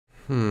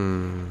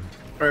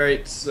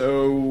Alright,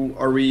 so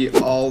are we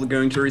all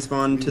going to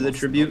respond to the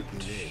tribute?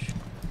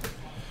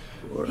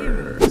 Or...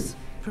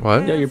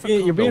 What? Yeah, you're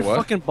being what?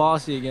 fucking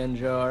bossy again,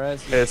 Joe. All right.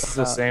 So It's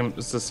the same.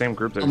 It's the same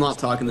group. I'm not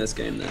talking this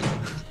game then.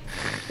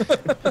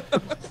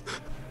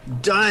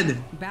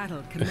 Done!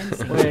 Battle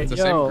commencing. Wait, It's the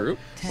yo, same group?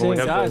 Same we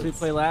have guys the- we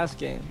played last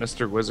game.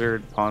 Mr.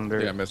 Wizard, Ponder.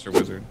 Yeah, Mr.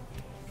 Wizard.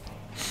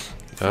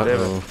 They have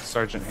Uh-oh. a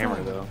Sergeant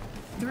Hammer though.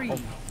 3,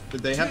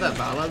 Did they have that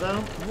Vala though?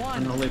 1.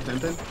 Unholy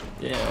Pimpin'?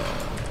 Yeah.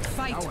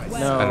 Fight No.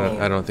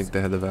 well. I don't think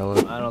they had the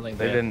valid. I don't think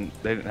They didn't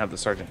have the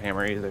Sergeant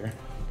Hammer either.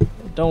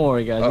 Don't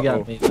worry, guys. You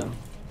got me though.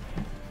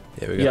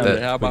 Yeah, we Yeah, got how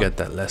that. We about- got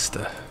that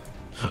Lester.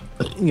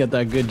 You got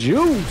that good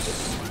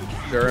juice.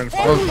 They're in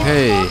fight.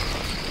 Okay.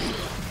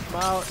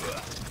 Out.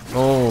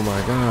 Oh my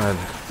god.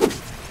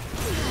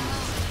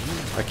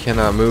 I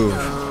cannot move.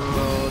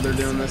 Oh, they're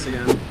doing this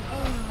again.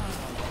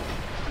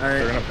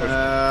 They're gonna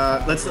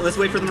Alright, let's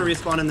wait for them to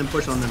respawn and then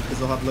push on them because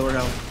they'll have lower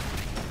health.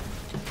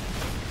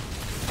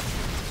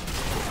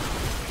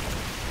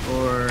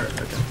 Or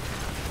okay.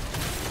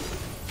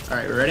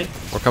 Alright, we ready?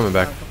 We're coming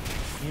back.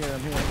 Here,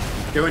 I'm here.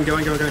 Go in.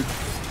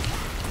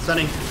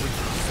 Stunning.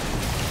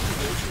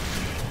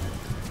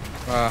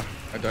 Ah,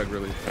 I died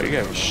really. Oh, you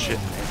got shit.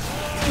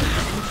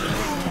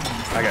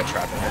 I got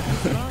trapped in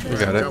there. We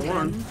got Got it.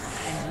 one.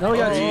 No, we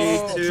got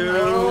 3, 2,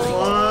 1.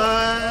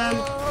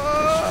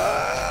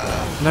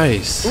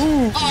 Nice.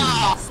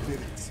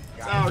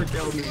 Sour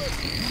killed me.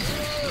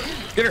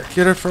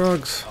 Get her,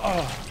 frogs.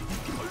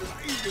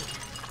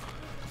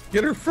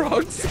 Get her,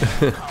 frogs!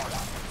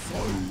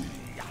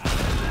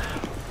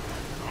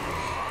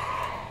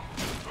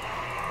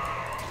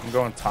 I'm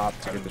going top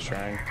to get the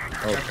shrine.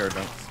 Oh,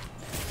 paradigm.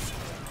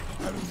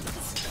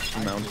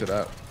 Mounted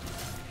up.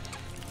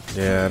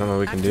 Yeah, I don't know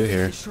what we can do Activate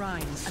here. the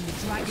shrines and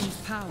the dragon's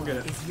power Get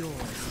it. is yours.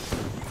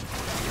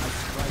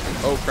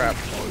 Oh, crap.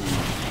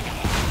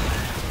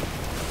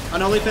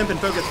 Unholy Pimpin',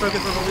 focus,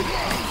 Unholy.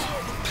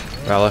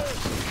 Vala.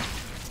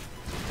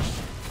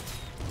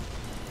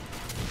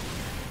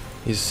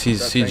 He's That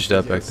sieged tank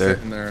up is back there.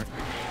 sitting there.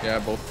 Yeah,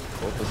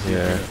 both of us.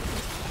 Yeah.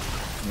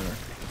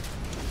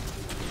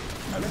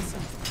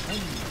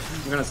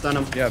 I'm gonna stun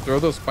him. Yeah, throw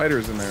those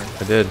spiders in there.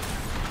 I did.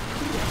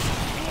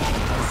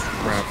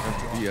 Crap.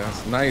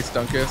 Yes. Nice,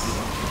 Dunkus.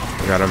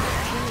 I got him.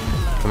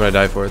 I'm gonna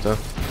die for it though.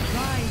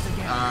 Rise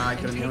again. I and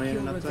couldn't take heal you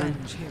your enough time.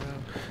 revenge, hero.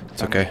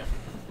 It's okay.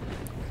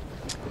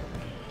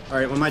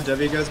 Alright, when my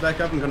W goes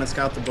back up, I'm gonna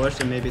scout the bush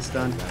and maybe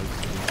stun.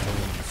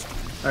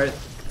 Alright,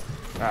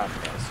 Ah,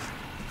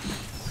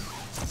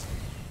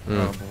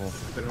 Oh,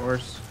 good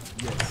horse.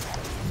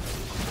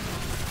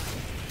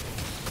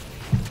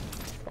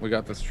 we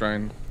got this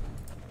shrine.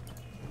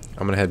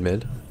 I'm gonna head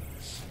mid.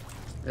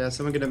 Yeah,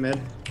 someone get a mid.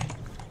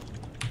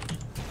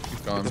 He's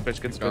gone. Good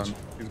switch, good He's gone. switch.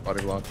 He's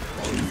body blocked.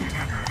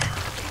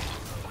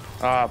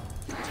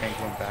 tank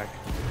went back.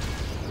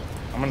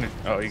 I'm gonna.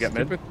 Oh, you got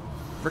mid? Stupid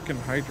freaking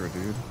Hydra,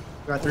 dude.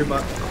 Got 3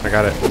 bucks. I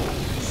got it.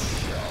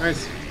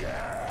 Nice.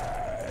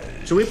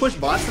 Should we push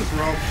bot since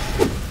we're all...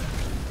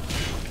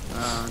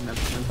 never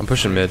mind. I'm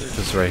pushing mid. This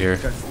is right here.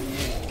 Okay.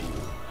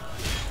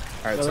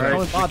 Alright, They're sorry.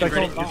 going bot, they're You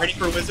ready, going you bot. ready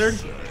for Wizard?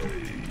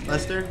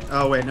 Lester?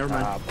 Oh wait, never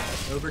mind.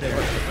 Over there.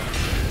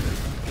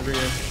 Over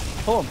here.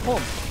 Pull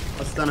him.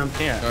 I'll stun him.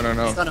 Can't. No,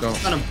 Stun him, don't.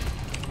 stun him.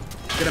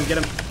 Get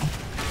him.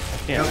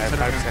 Can't. I have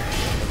 5 seconds.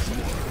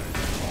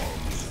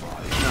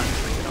 No,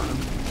 get on him.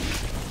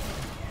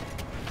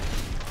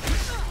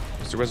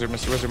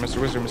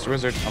 Mr.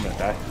 Wizard. I'm gonna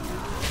die.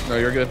 No,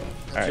 you're good.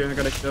 Alright. I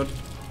got a shield.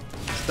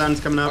 Stun's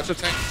coming up. Watch the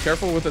tank.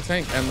 Careful with the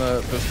tank and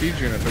the siege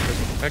unit. They're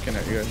just pecking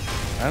at you.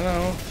 I don't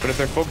know. But if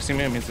they're focusing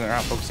me, it means they're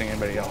not focusing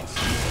anybody else.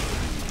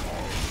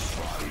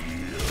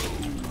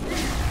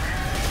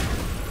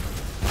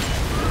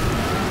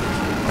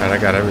 Alright, I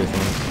got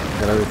everything.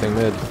 Got everything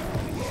mid. You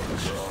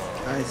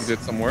Nice. did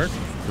some work.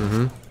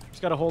 Mm-hmm.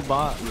 Just gotta hold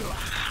bot.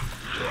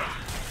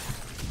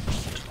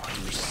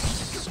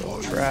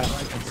 So trapped.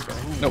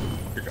 Nope,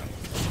 you're gone.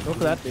 Go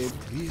for that, dude.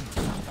 Do you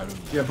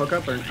have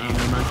hookup or? Oh,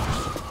 never mind.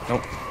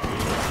 Nope.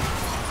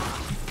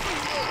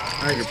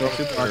 Alright, you're both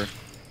super hard.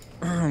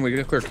 We get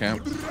a clear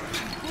camp.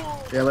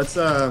 Yeah, let's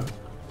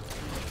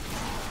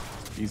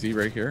Easy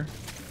right here.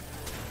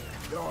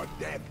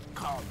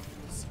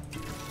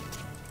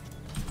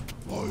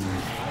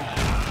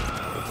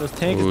 This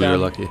tank Ooh, is you're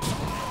down. lucky.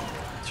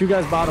 2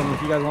 guys bottom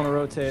if you guys want to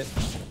rotate.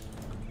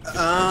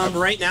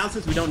 right now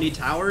since we don't need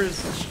towers.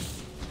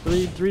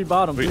 3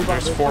 bottom. Wait, 3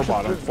 bottom. there's 4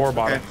 bottom. 4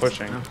 bottom Okay.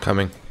 pushing.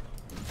 Coming.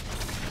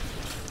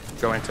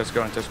 Go Antis,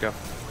 go.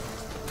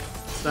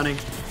 Stunning.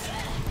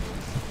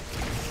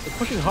 They're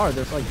pushing hard.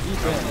 They're like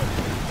deep in.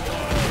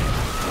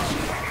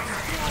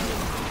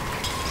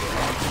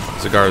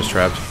 Cigar's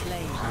trapped.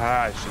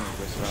 Ah, I shouldn't have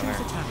wasted on there.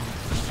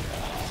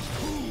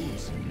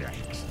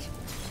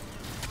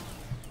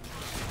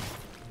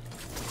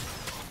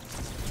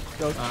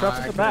 Go trap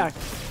at the back.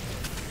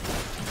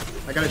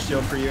 I got a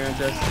shield for you,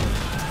 Antis.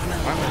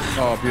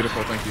 Oh,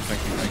 beautiful. Thank you.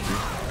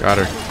 Got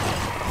her.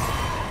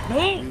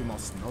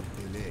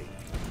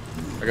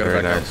 I got Very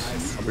it back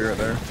nice. up. I'll be right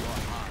there.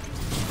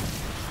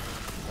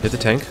 Hit the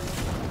tank.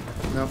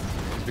 Nope.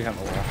 He's behind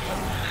the wall.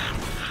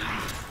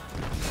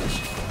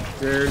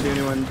 You're the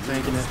only one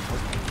tanking it.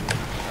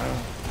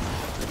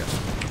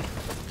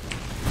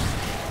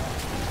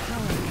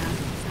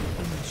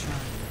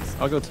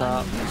 I'll go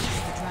top.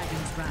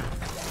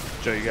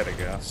 Joe, you gotta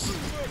go.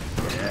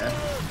 Yeah.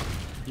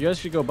 You guys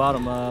should go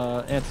bottom.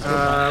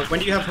 Antis, When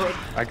do you have hook?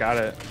 I got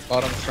it.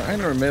 Bottom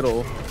shrine or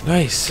middle?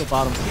 Nice. go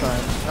bottom for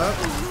trying.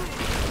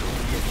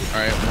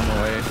 Alright, I'm on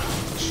my way.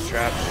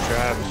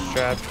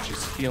 Trap.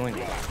 She's healing.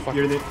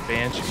 You're the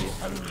Banshee.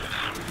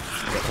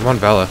 I'm on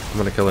Vala. I'm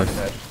gonna kill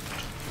her.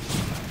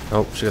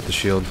 Oh, she got the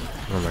shield.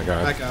 Oh my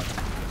god. back up.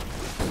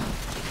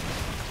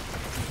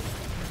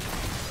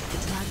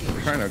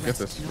 I'm trying to get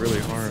this really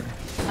hard.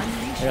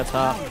 I got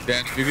top.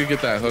 Dan, if you could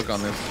get that hook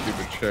on this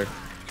stupid chick.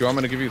 Do you want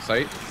me to give you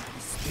sight?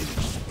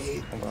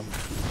 Hold on.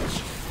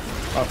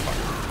 Oh, fuck.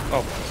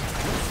 Oh.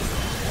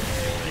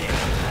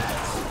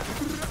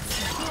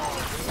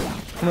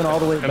 Coming all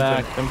the way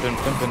back.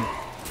 Pimpin'.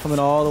 Coming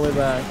all the way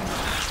back.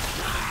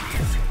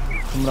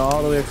 Coming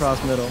all the way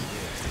across middle.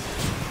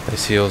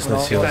 Nice heals,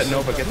 nice Get that heals.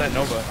 Nova, get that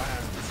Nova.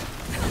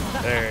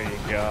 There you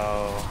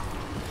go.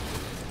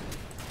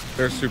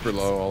 They're super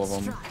low, all of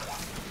them.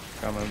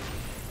 Coming.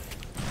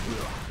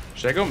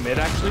 Should I go mid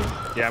actually?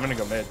 Yeah, I'm gonna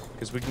go mid.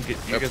 Because we can get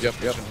you guys. Yep.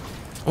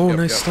 Oh, Yep,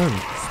 nice yep. stun.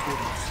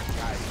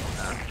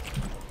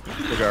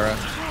 Bagara.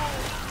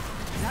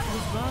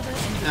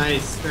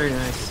 Nice, very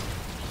nice.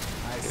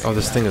 Oh,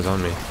 this thing is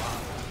on me.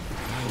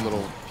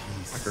 Little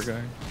hacker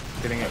guy.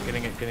 Getting it.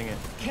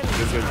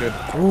 Good.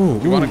 Ooh,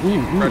 You want to keep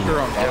ooh. pressure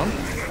on bottom?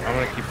 I'm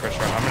gonna keep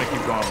pressure on. I'm gonna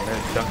keep going.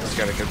 Dunkus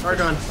got a good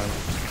Hard on.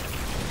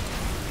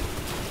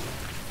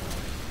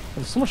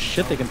 There's so much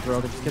shit they can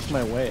throw that just gets in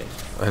my way.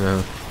 I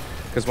know.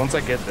 Because once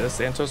I get this,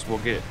 Santos will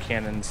get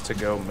cannons to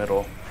go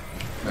middle.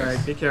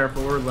 Alright, be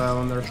careful. We're low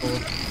and they're full.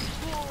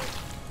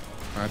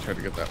 I tried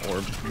to get that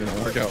orb.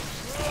 Didn't work out.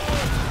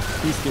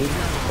 Peace, dude.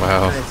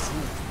 Wow. Nice.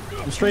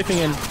 I'm strafing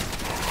in.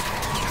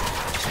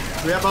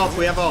 We have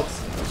ults.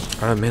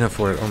 I have mana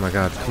for it. Oh my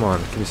god. Come on.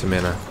 Give me some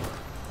mana.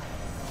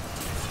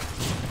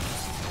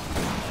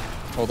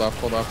 Hold off.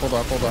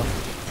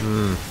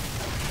 Hmm.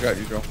 Got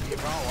you, Joe.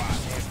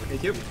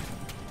 Thank you.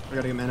 I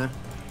gotta get mana.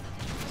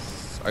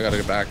 I gotta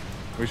get back.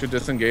 We should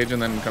disengage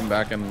and then come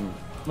back and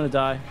I'm gonna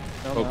die.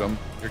 No, poke no. them.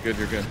 You're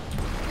good.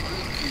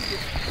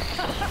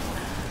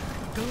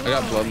 I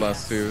got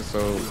bloodlust too, so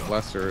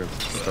Lester,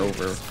 it's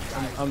over.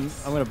 I'm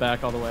gonna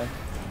back all the way.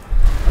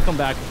 I'll come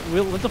back.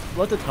 We'll let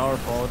the tower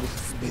fall.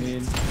 Just if we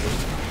need.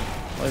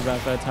 I'll be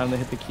back by the time they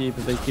hit the keep.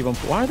 If they keep them.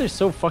 Why are they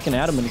so fucking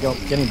adamant to go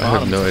getting I bottom?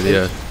 have no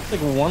idea. It's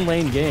like a one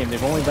lane game.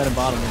 They've only been in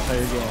bottom the entire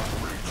game.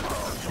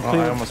 Oh,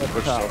 I almost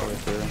pushed all the way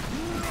through.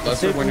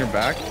 Lester, when you're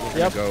back, we're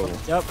Yep. gonna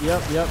go.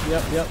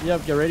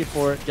 Yep. Get ready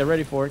for it. Get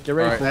ready for it.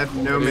 I have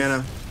no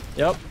mana.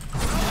 Yep.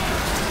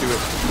 Do it.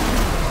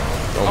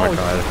 Oh my he's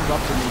god.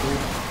 up to me, dude.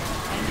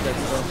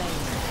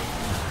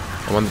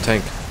 That's I'm on the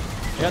tank.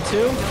 I got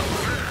two.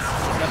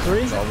 Got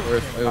three. It's all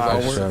worth. It was all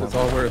Nice worth. shot. It's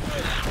all worth.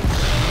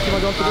 Come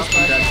on, going for this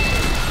guy.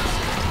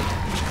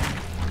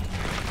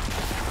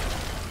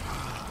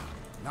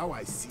 Now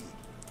I see.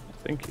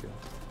 Thank you.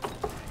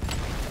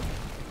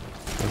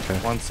 Okay.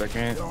 1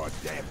 second. Your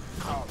damn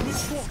cow.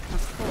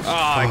 Oh,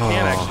 I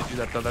can't actually do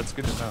that though. That's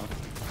good to know.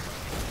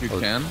 You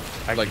can,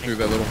 I like can. through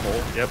that little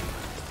hole. Yep.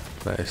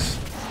 Nice.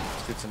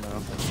 It's good to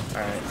know.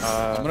 Alright,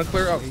 I'm gonna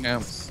clear out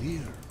camps.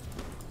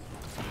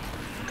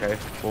 okay.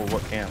 Well,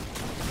 what camp?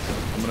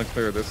 I'm gonna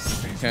clear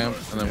this camp,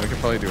 and then we could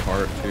probably do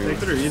hard too.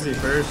 Take it or easy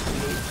first.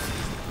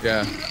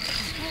 Yeah,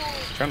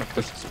 trying to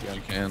push this if again.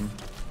 you can.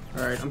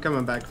 Alright, I'm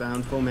coming back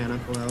down. Full mana,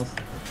 full health.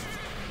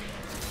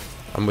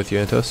 I'm with you,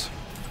 Antos.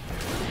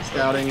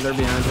 Scouting, they're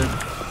behind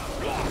her.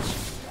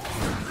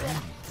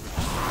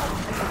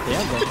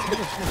 Damn,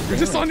 bro. You're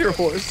just on your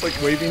horse, like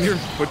waving your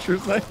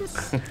butcher's knife.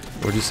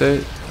 What'd you say,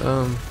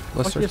 Why do you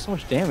Lester? have so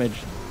much damage?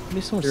 You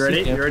need so much You ready? seat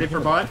You damage. ready for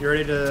bot? You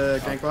ready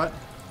to gank bot?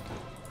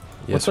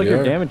 Yes, What's like we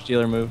your are. damage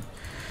dealer move?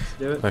 Let's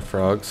do it. My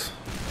frogs.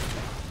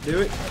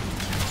 Do it.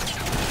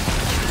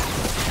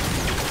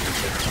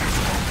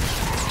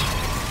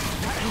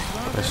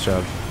 Nice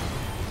job.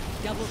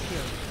 Double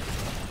kill.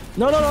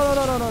 No.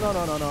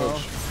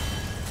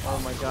 Oh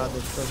my god,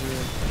 they're so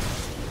weird.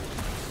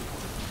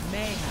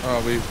 Mayhem.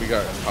 Oh, we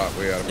got caught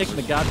way out of Taking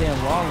the position.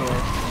 goddamn long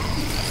way.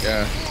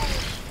 Yeah,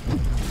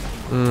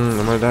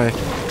 I'm gonna die.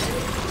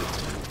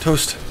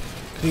 Toast.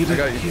 Can you I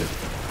got you.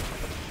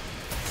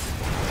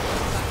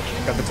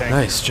 Got the tank.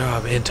 Nice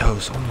job,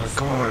 Antos. Oh my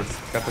god.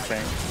 Got the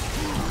tank.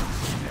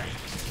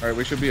 All right,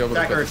 we should be able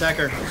Attack her, to. attack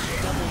her.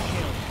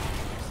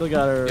 Still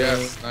got her.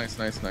 Yes, nice.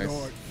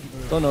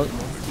 Don't know.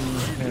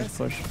 Yeah,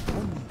 push.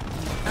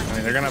 I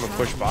mean, they're gonna have a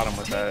push bottom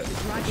with that.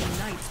 Dragon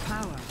Knight's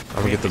power. I'm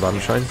gonna get the bottom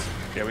shrine.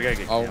 Yeah, we gotta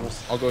get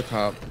kills. I'll go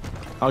top.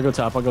 I'll go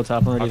top. I'm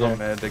ready I'll go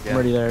there. mid again. I'm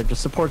ready there.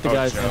 Just support the Oh,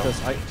 guys. Joe. Santos.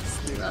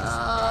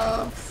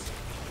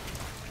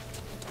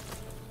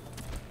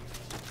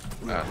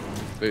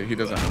 He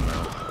doesn't have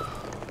that.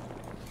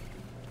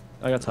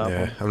 I got top.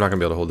 Yeah, I'm not gonna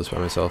be able to hold this by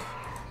myself.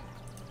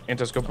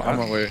 Antos, go On bottom.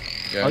 my way.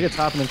 Yeah. I'll get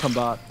top and then come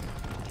bot.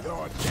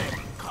 Your damn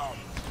cow.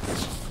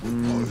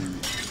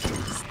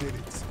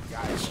 Spirits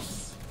guide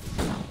us.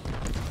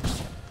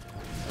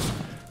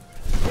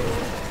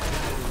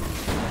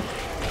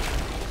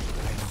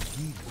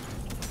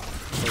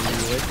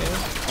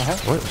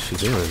 What is she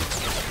doing?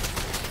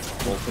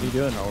 What are you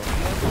doing?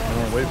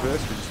 Wait for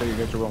this. Did you say you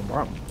get your own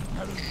bomb?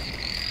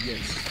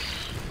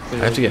 I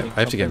have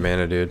to get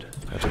mana, dude.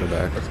 I have to go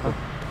back. That's cool.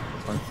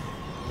 That's fine.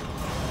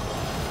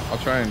 I'll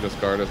try and just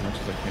guard as much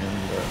as I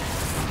can, but...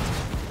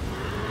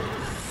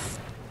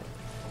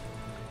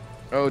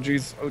 Oh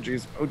jeez, oh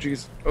jeez, oh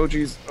jeez, oh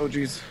jeez, oh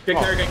jeez. Get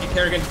Kerrigan, get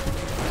Kerrigan.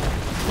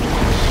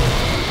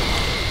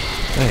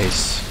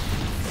 Nice.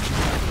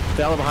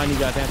 Bella behind you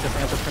guys.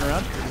 Answer, turn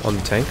around. On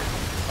the tank.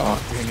 Oh,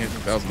 dang it.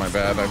 That was my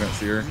bad. I didn't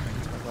see her.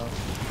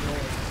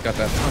 Got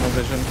that tunnel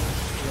vision.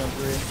 3 on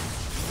 3.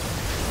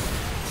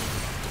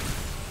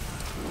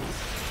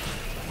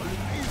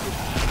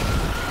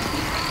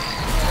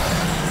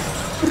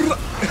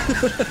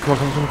 Come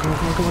on.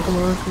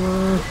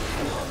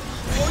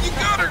 Oh, you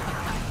got her!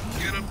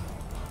 Get him!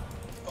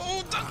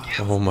 Oh,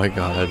 Oh my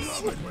god.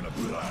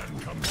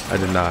 I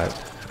did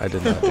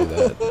not do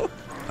that.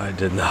 I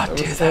did not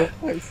do that.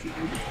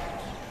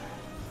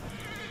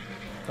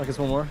 Dunkus,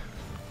 one more.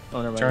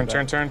 Oh, never mind.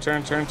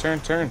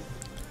 Turn.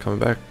 Coming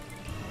back.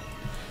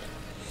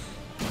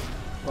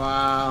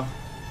 Wow.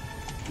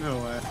 No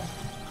way.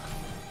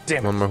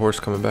 Damn One more horse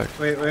coming back.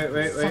 Wait.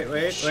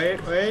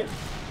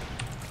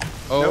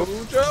 Oh, Nope.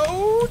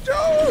 Joe!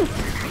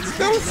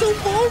 That was so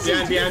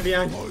ballsy!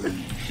 Beyond.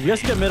 You guys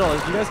can get middle.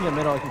 If you guys can get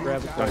middle, I can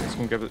grab it. I'm just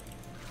gonna give it.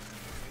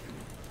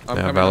 I'm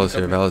Yeah, coming, Vala's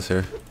I'm here. coming. Vala's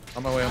here.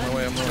 On my way.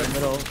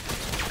 Middle.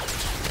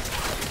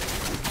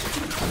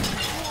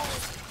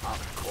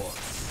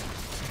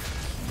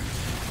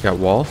 Got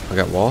wall. I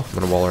got wall. I'm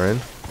gonna wall her in.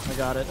 I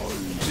got it.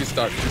 She's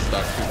stuck, she's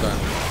done.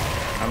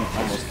 I'm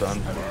almost done.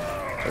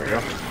 There we go.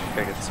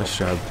 Okay, get Nice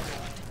job.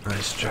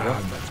 Nice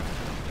job.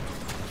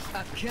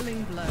 A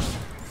killing blow.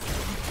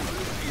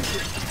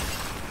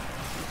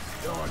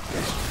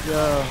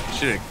 Yeah.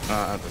 Shit.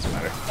 That doesn't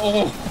matter.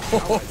 Oh,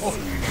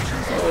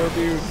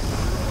 dude.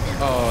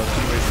 Oh,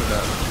 she wasted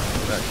that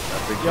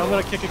big Yeah, I'm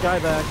gonna kick a guy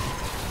back.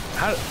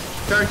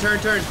 Turn.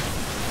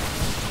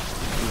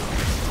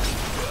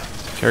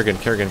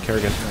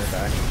 Kerrigan.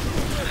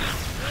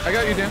 I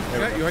got you, Dan. I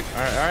got you.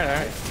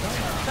 Alright.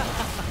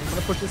 I'm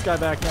gonna push this guy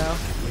back now.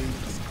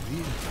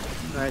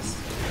 Nice.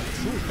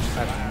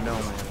 I have no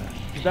mana.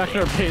 He's back in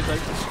our base.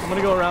 I'm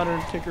gonna go around her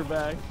and kick her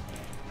back.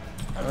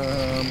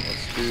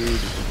 Let's do...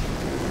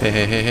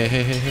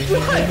 Hey.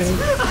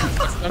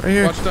 Right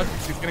here. Watch duck.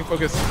 He's getting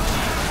focused.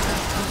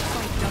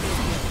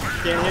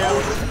 Can't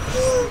heal.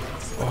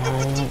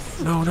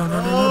 Oh no.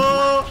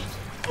 Oh!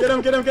 Get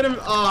him.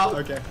 Oh,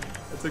 okay.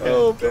 That's okay.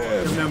 Oh, man.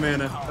 Give him no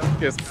mana.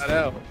 Kiss that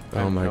out.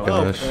 Oh my Oh,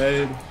 gosh.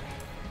 played.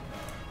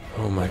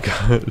 Oh my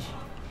gosh.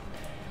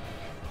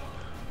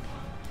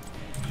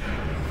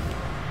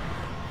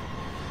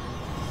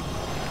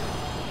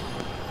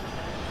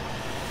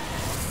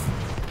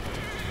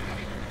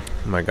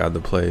 Oh my god, the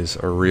plays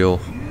are real.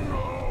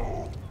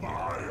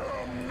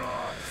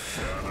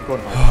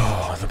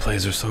 Oh, the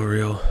plays are so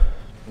real.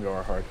 We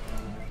are hard.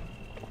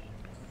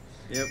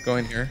 Yep.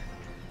 Going here.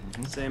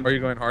 Same. Are you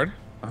going hard?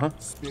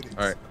 Spirits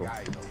Alright, cool.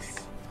 guide us.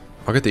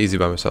 I'll get the easy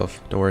by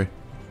myself. Don't worry.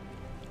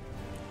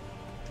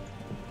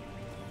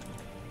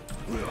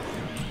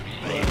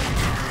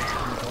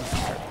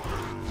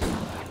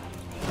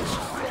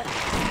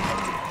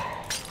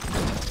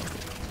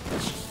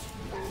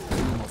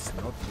 Must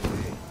not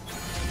delay.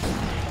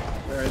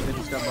 Alright, they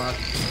just got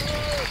blocked.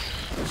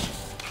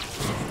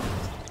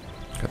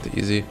 Got the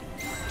easy.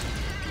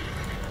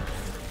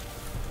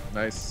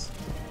 Nice.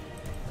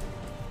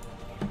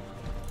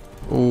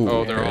 Ooh,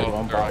 Oh, they're all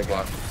one blocked.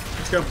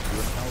 Let's go.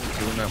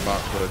 Doing that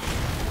bot push.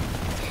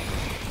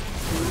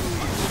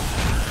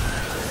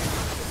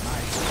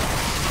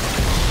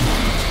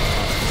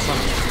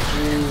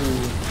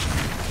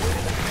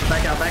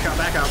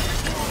 Back out.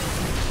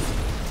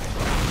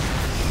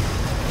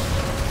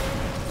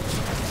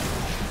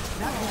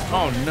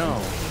 Oh no.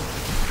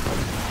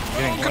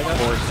 Getting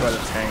forced by the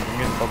tank. I'm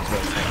getting focused by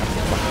the tank.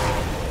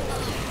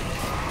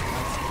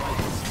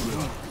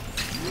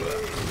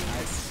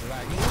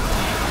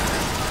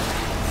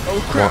 Oh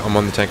crap! I'm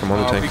on the tank. I'm on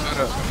the We tank.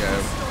 gotta, yeah,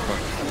 fuck.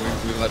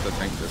 We let the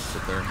tank just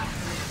sit there.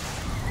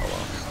 Oh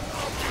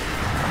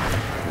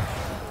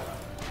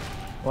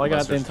Well, I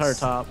got the entire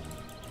top.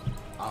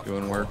 well.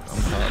 Doing work on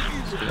top.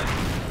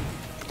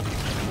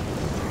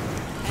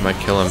 Might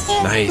kill him.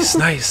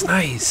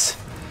 Nice.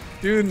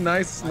 Dude,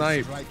 nice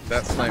snipe.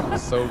 That snipe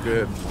was so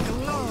good.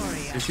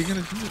 Glorious. Is he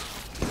gonna do it?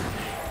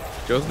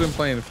 Joe's been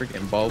playing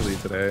freaking ballsy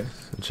today.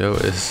 Joe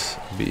is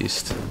a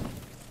beast.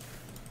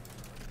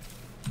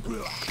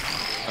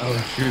 Oh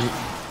shoot.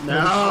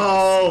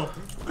 No!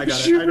 I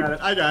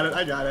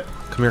got it.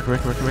 Come here.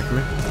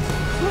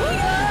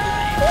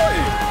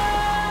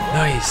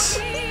 Nice.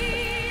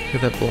 Look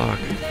at that block.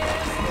 Oh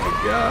my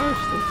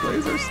gosh, the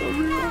plays are so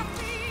real.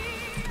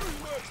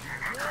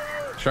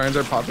 Shrines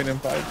are popping in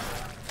 5.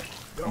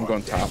 I'm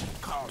going top.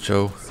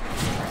 Joe.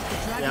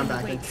 Yeah, I'm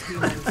backing. Awaits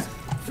heroes.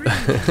 Free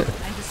and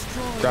destroy.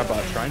 Grab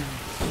bot shrine.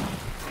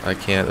 I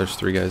can't. There's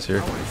 3 guys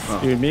here.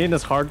 Dude, me and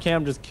this hard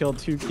cam just killed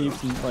 2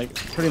 keeps and like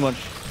pretty much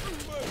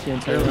the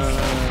entire.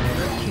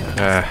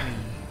 Ah,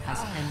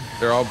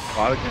 They're all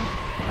bot again.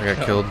 I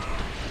got killed.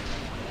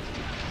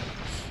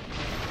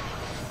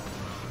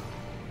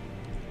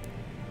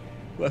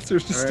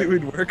 Lester's just Alright.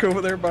 doing work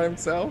over there by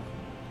himself.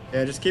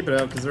 Yeah, just keep it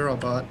up because they're all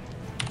bot.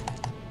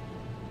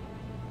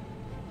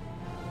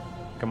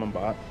 Come on,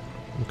 bot.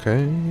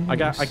 Okay.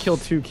 I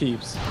killed 2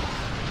 keeps.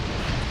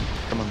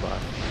 Come on, bot.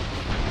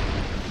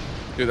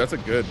 Dude, that's a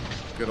good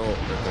ult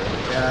right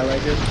there. Yeah, I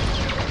like it.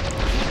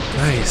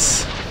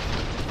 Nice.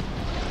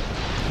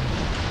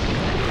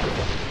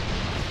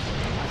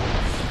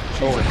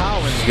 Oh, how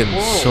in He's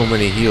getting so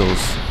many heals.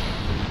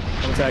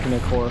 I'm attacking their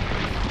core.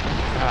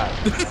 God.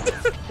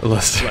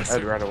 Lester.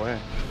 Head right away.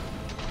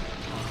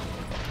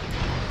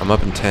 I'm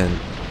up in 10.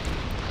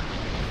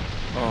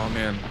 Oh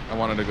man, I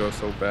wanted to go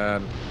so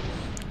bad.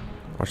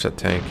 Watch that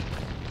tank.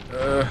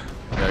 Yeah,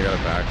 I got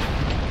it back.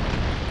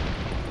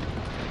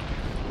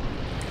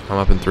 I'm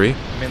up in 3.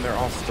 I mean, they're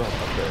all still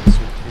up there. So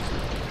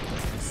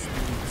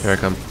Here I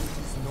come.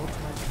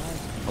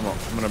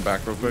 I'm gonna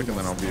back real quick and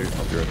then I'll be right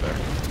there.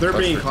 They're That's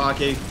being for-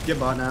 cocky. Get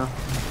bot now.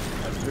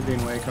 They're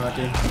being way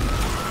cocky.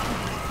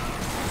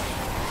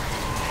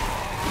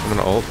 I'm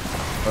gonna ult.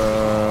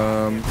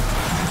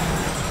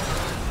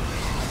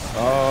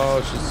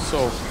 Oh, she's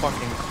so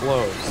fucking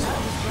close.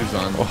 She's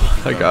on.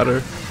 Oh, I got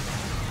her.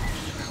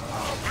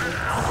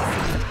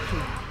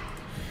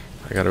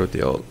 I got her with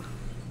the ult.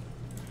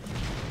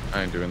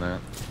 I ain't doing that.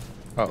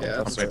 Oh, Yeah,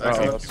 that's that's- right.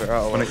 that's-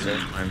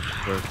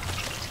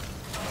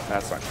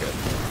 That's not good.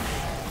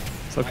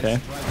 It's okay.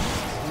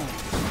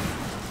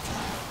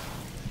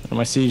 And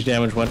my siege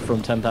damage went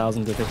from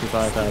 10,000 to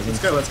 55,000.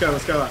 Let's go, let's go,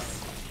 let's go.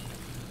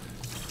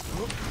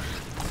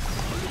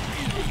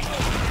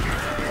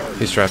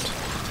 He's trapped.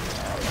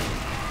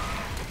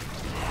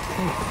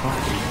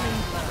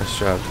 Nice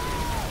job.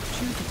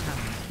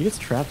 He gets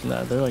trapped in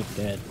that. They're like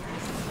dead.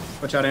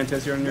 Watch out,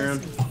 Antis, you're on your own.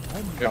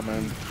 Come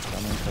in.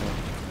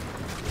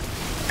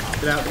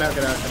 Get out, get out,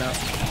 get out, get out.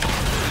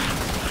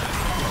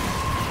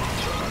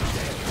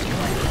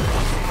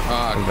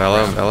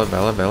 Bella. I'm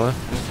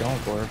going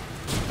for her.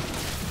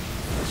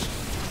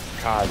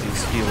 God,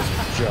 these heals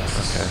are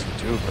just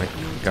stupid.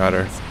 Got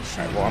her.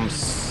 Alright, well, I'm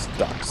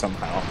stuck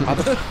somehow. I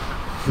don't know.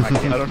 I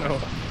don't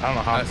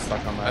know how I'm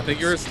stuck on that. I think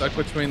you were stuck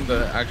between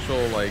the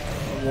actual like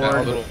Oh,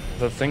 that little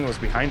the thing was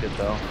behind it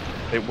though.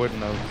 They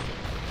wouldn't have.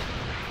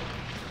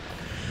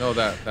 no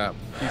that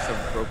piece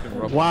of broken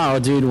rubber. Wow,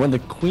 dude. When the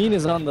queen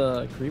is on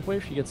the creep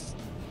wave, she gets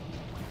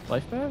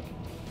life back?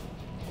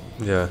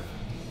 Yeah.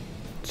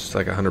 Just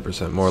like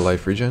 100% more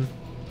life regen.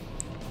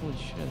 Holy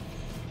shit.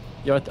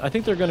 Yo, I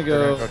think they're gonna They're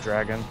go. gonna go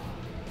dragon.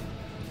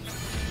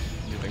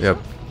 You think Yep.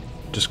 so?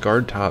 Just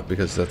guard top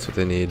because that's what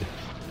they need.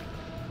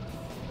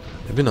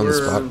 They've been on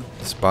the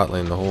spot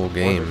lane the whole Or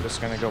game. they're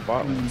just gonna go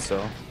bot lane.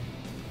 So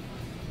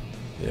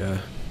Yeah.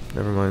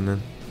 Never mind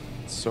then.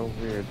 it's so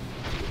weird.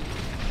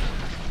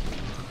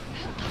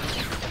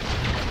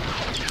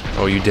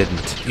 Oh, you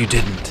didn't. You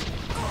didn't.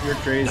 You're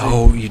crazy.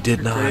 No, you did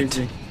You're not.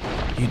 crazy.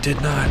 You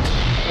did not.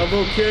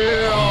 Double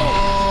kill!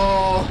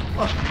 Oh.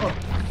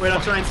 Wait,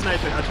 I'll try and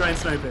snipe it. I'll try and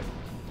snipe it.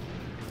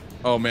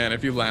 Oh man,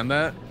 if you land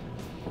that,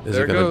 Is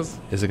there it it gonna? goes.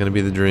 Is it gonna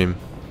be the dream?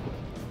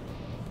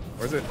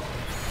 Where's it?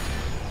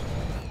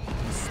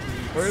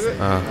 Where is it?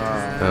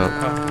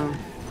 No.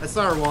 I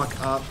saw her walk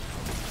up.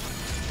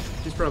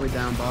 She's probably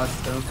down boss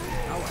though.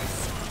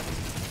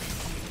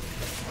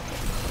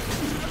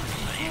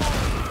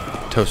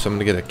 Toast, I'm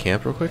gonna get a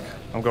camp real quick.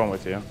 I'm going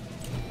with you.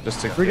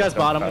 Just to 3 get guys them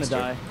bot. I'm gonna faster.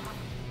 die.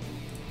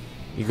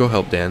 You go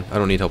help Dan. I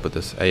don't need help with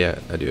this. Yeah,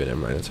 I do. Never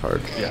mind. It's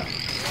hard. Yeah.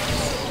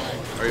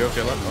 Are you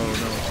okay? Oh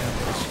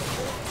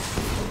no.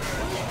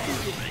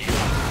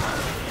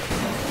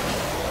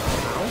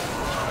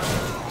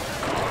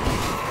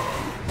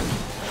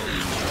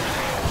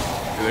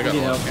 Dude, they got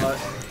You a know, lot of camp.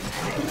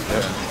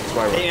 That's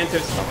why hey, we're.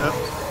 Antis.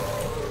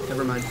 Oh.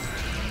 Never mind.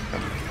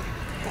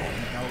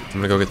 I'm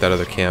gonna go get that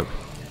other camp.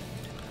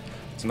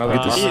 It's another.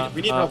 Get this-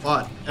 We need help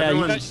bot. Yeah, you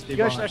Everyone guys, just you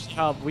stay guys should bot. actually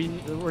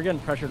help. We're getting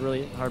pressured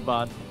really hard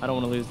bot. I don't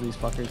want to lose these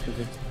fuckers because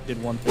they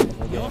did one thing the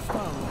whole Your game. foe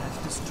has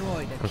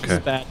destroyed a Okay.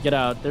 It's bad. Get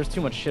out. There's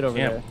too much shit over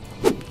Camp.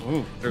 there.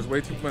 Ooh, there's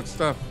way too much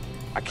stuff.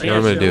 I You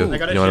know what I'm can't. gonna do? I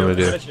got a You know what I'm shield,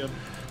 I gonna got a do? shield.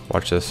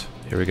 Watch this.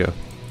 Here we go.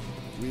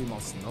 We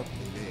must not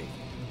delay.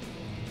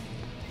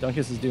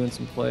 Dunkus is doing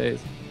some plays.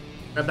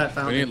 Grab that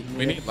fountain.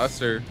 We need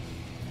Lester.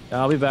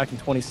 I'll be back in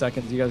 20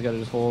 seconds. You guys gotta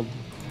just hold.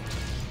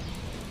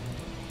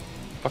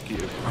 Fuck you.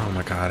 Oh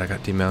my god, I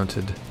got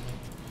demounted.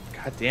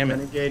 God damn it.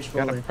 Engage You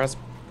gotta fully. press.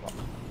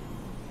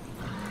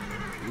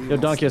 Yo,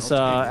 Dunkus,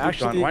 Done.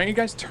 actually, Why aren't you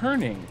guys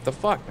turning? The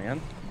fuck, man?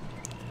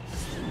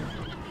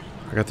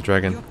 I got the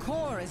dragon. Your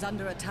core is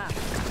under attack.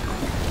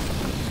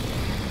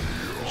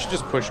 You should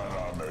just push.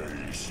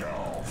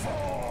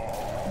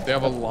 They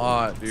have a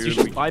lot, you dude.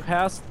 should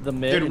bypass the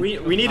mid. Dude,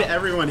 and- we need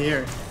everyone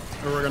here,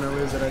 or we're gonna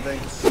lose it. I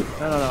think.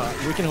 No.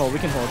 We can hold.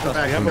 Trust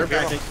Back, me. they're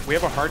backing. We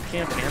have a hard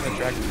camp and the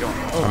dragon's going.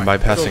 I'm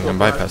bypassing. Go I'm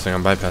for it. bypassing.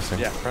 I'm bypassing.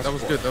 Yeah, press That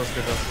was forward. good. That was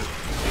good. That was good.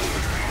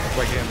 That's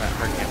why getting that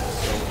hard camp is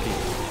so key.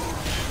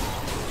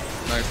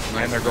 Nice.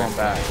 And they're going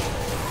back.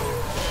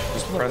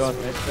 Just press. Going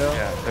back, though.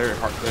 Yeah, they're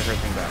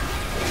hurting back.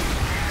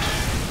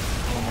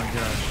 Oh my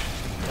gosh.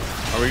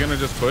 Are we gonna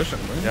just push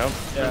and win? Yep.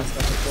 Yeah.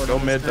 Go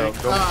mid though.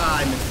 Go. Ah,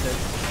 I missed it.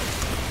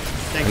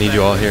 I need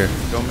you all here.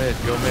 Go mid.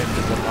 Go mid.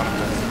 Get the bottom of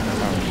the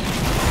tower.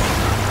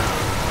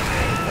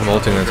 I'm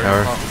ulting the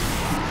tower.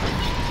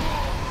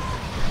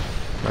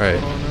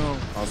 Alright. Oh no.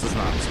 Oh, this is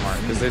not smart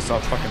because they saw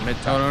fucking mid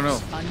tower. No.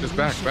 Just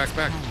back.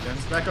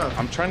 Back up.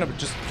 I'm trying to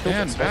just kill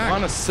Dan, this. back. Hold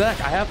on a sec.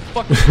 I have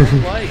fucking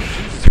no light.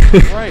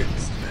 Jesus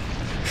Christ.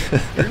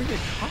 You're gonna get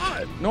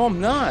caught. No, I'm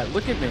not.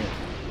 Look at me.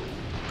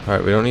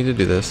 Alright, we don't need to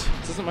do this.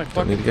 This isn't my Don't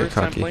fucking need to get first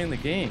time cocky. playing the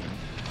game.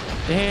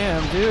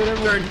 Damn, dude,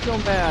 everyone's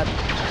going bad.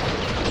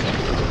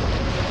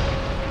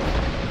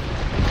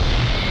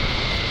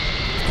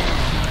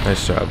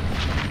 Nice job.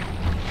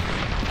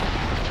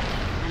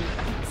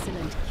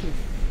 Excellent kill.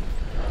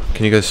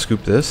 Can you guys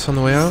scoop this on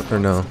the way out, or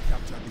no?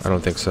 I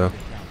don't think so.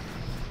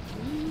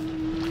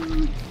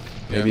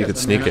 Maybe you could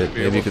sneak it.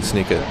 Maybe you could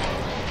sneak it.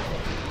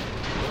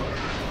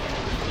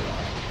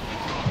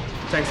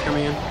 Tank's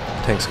coming in.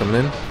 Tank's coming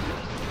in.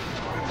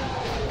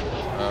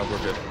 We're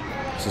good.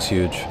 This is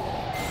huge.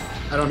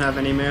 I don't have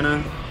any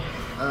mana.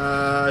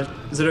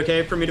 Is it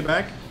okay for me to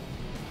back?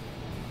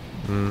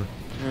 I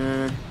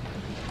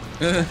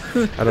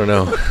don't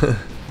know.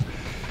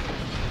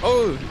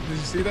 Oh, did you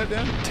see that,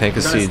 Dan? Tank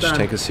is Gonna sieged. stun.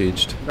 Tank is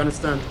sieged. I'm gonna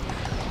stun.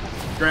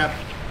 Grab.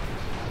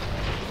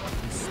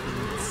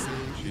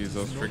 Jeez,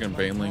 those freaking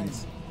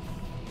banelings.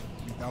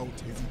 Without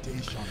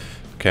hesitation.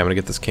 Okay, I'm gonna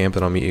get this camp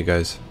and I'll meet you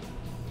guys.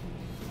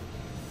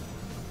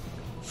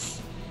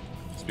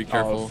 Just be Oh,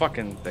 careful.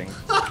 fucking thing.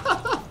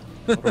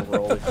 What a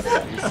roll. Such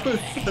bad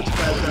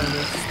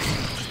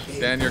timing.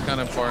 Dan, you're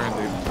kind of far in,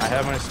 dude. I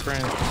have my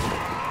sprint.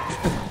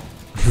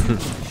 The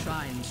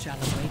shrine shall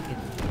awaken.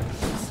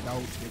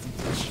 Without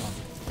hesitation.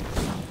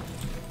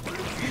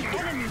 The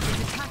enemy is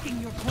attacking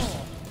your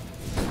core.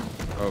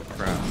 Oh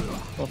crap.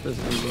 Hope this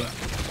is easy.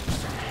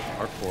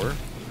 Our core?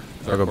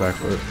 I'll go back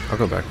for it. I'll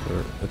go back for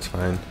it. It's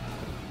fine.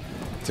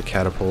 It's a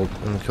catapult.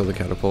 I'm gonna kill the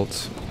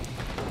catapults.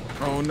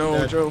 Oh no,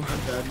 Dead. Joe. I'm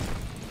dead.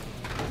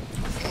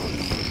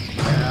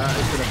 Yeah, I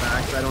should have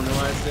backed. I don't know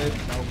why I did.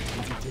 Without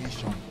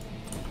hesitation.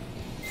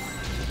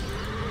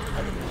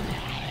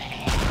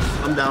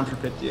 I'm down for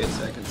 58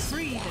 seconds.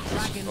 Free the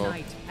dragon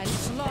knight and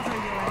slaughter your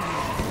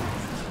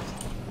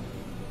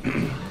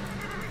enemy.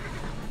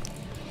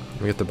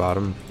 Let me get the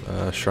bottom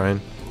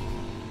shrine.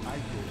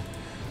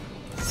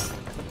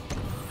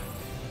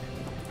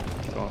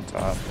 Go on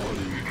top.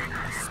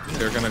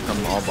 They're gonna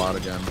come all bot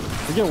again.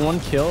 If we get one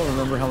kill,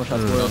 remember how much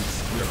that's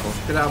worth. Careful.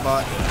 Get out,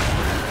 bot.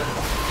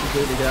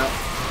 Completely get out.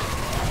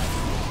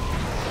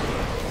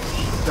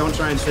 Don't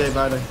try and save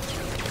either.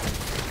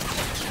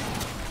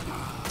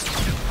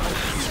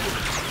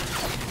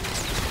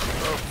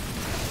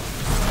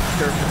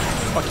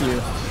 Fuck you.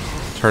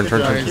 Turn, Good turn,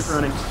 job. turn. Keep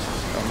running.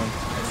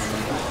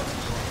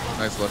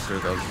 Nice, Lester.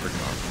 That was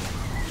freaking awesome.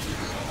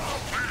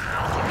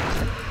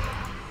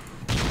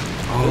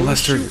 Oh,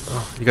 Lester.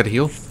 Oh, you got to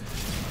heal?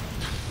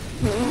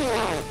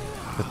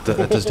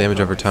 That does damage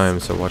over time,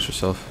 so watch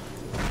yourself.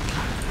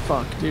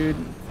 Fuck, dude.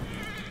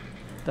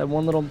 That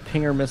one little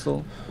pinger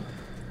missile.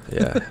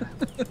 Yeah.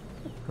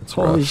 That's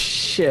Holy rough.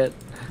 shit.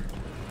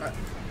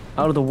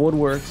 Out of the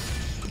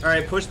woodworks.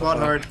 Alright, push bot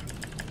hard.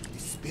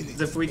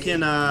 If we can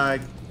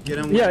get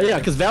him. Yeah,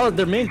 because Valid,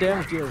 their main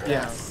damage dealer is down.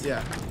 Yes,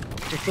 yeah.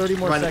 For 30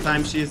 more By the seconds.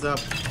 time she's up,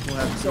 we'll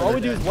have. So all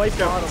we do is wipe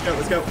bottom.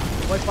 Let's go.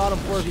 Wipe bottom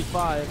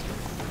 4v5.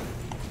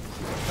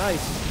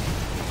 Nice.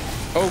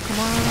 Oh, come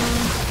on.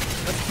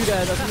 That's 2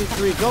 dead. That's only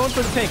 3. Going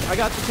for the tank. I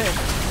got the tank.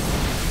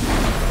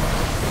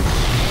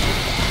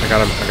 I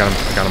got him. Once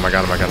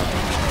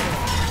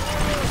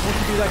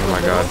you do that, Oh go my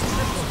middle. god.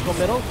 Go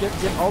middle. Get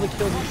all the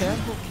kills you can.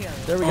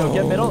 There we go.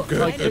 Get middle. good,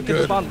 Like, good, get the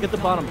good. bottom. Get the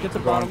bottom. Get the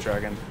I'm going bottom.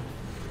 dragon.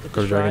 Get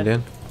Go the to Dragon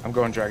shrine. Dan. I'm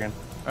going dragon.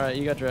 Alright,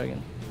 you got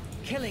dragon.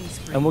 Killing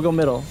spree. And we'll go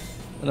middle.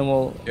 And then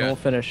we'll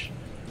finish.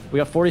 We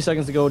got 40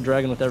 seconds to go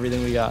dragon with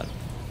everything we got.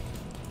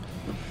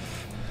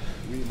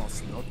 We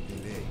must not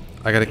delay.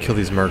 I gotta kill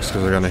these mercs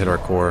because they're gonna hit our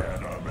core.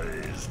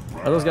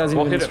 Are those guys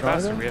We'll even hit it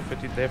faster. stronger? We have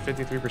 50. They have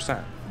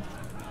 53%.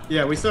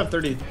 Yeah, we still have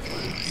 30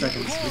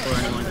 seconds before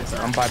anyone gets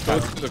I'm out. Go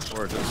bypassing. to the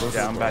core. Just go to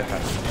Yeah, the I'm core.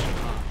 bypassing.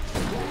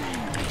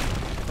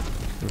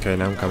 Okay,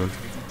 now I'm coming.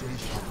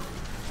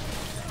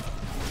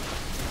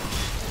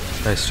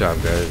 Nice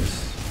job, guys.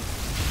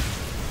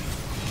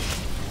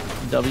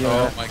 W.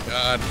 Oh my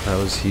god. That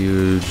was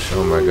huge.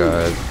 Oh my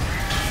god.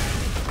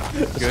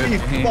 Good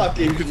game.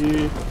 Fucking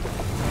G.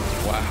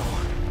 Wow.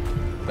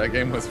 That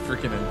game was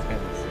freaking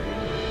intense.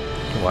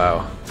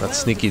 Wow. That's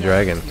Sneaky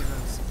Dragon.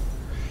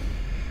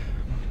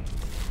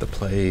 The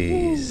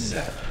plays.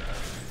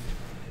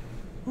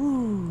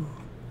 Whew.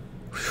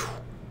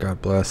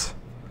 God bless.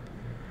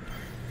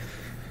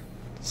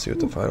 Let's see what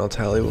the final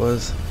tally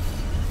was.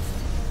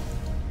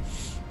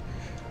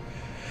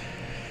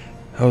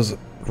 That was a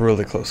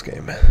really close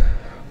game.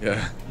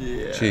 Yeah.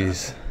 Yeah.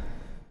 Jeez.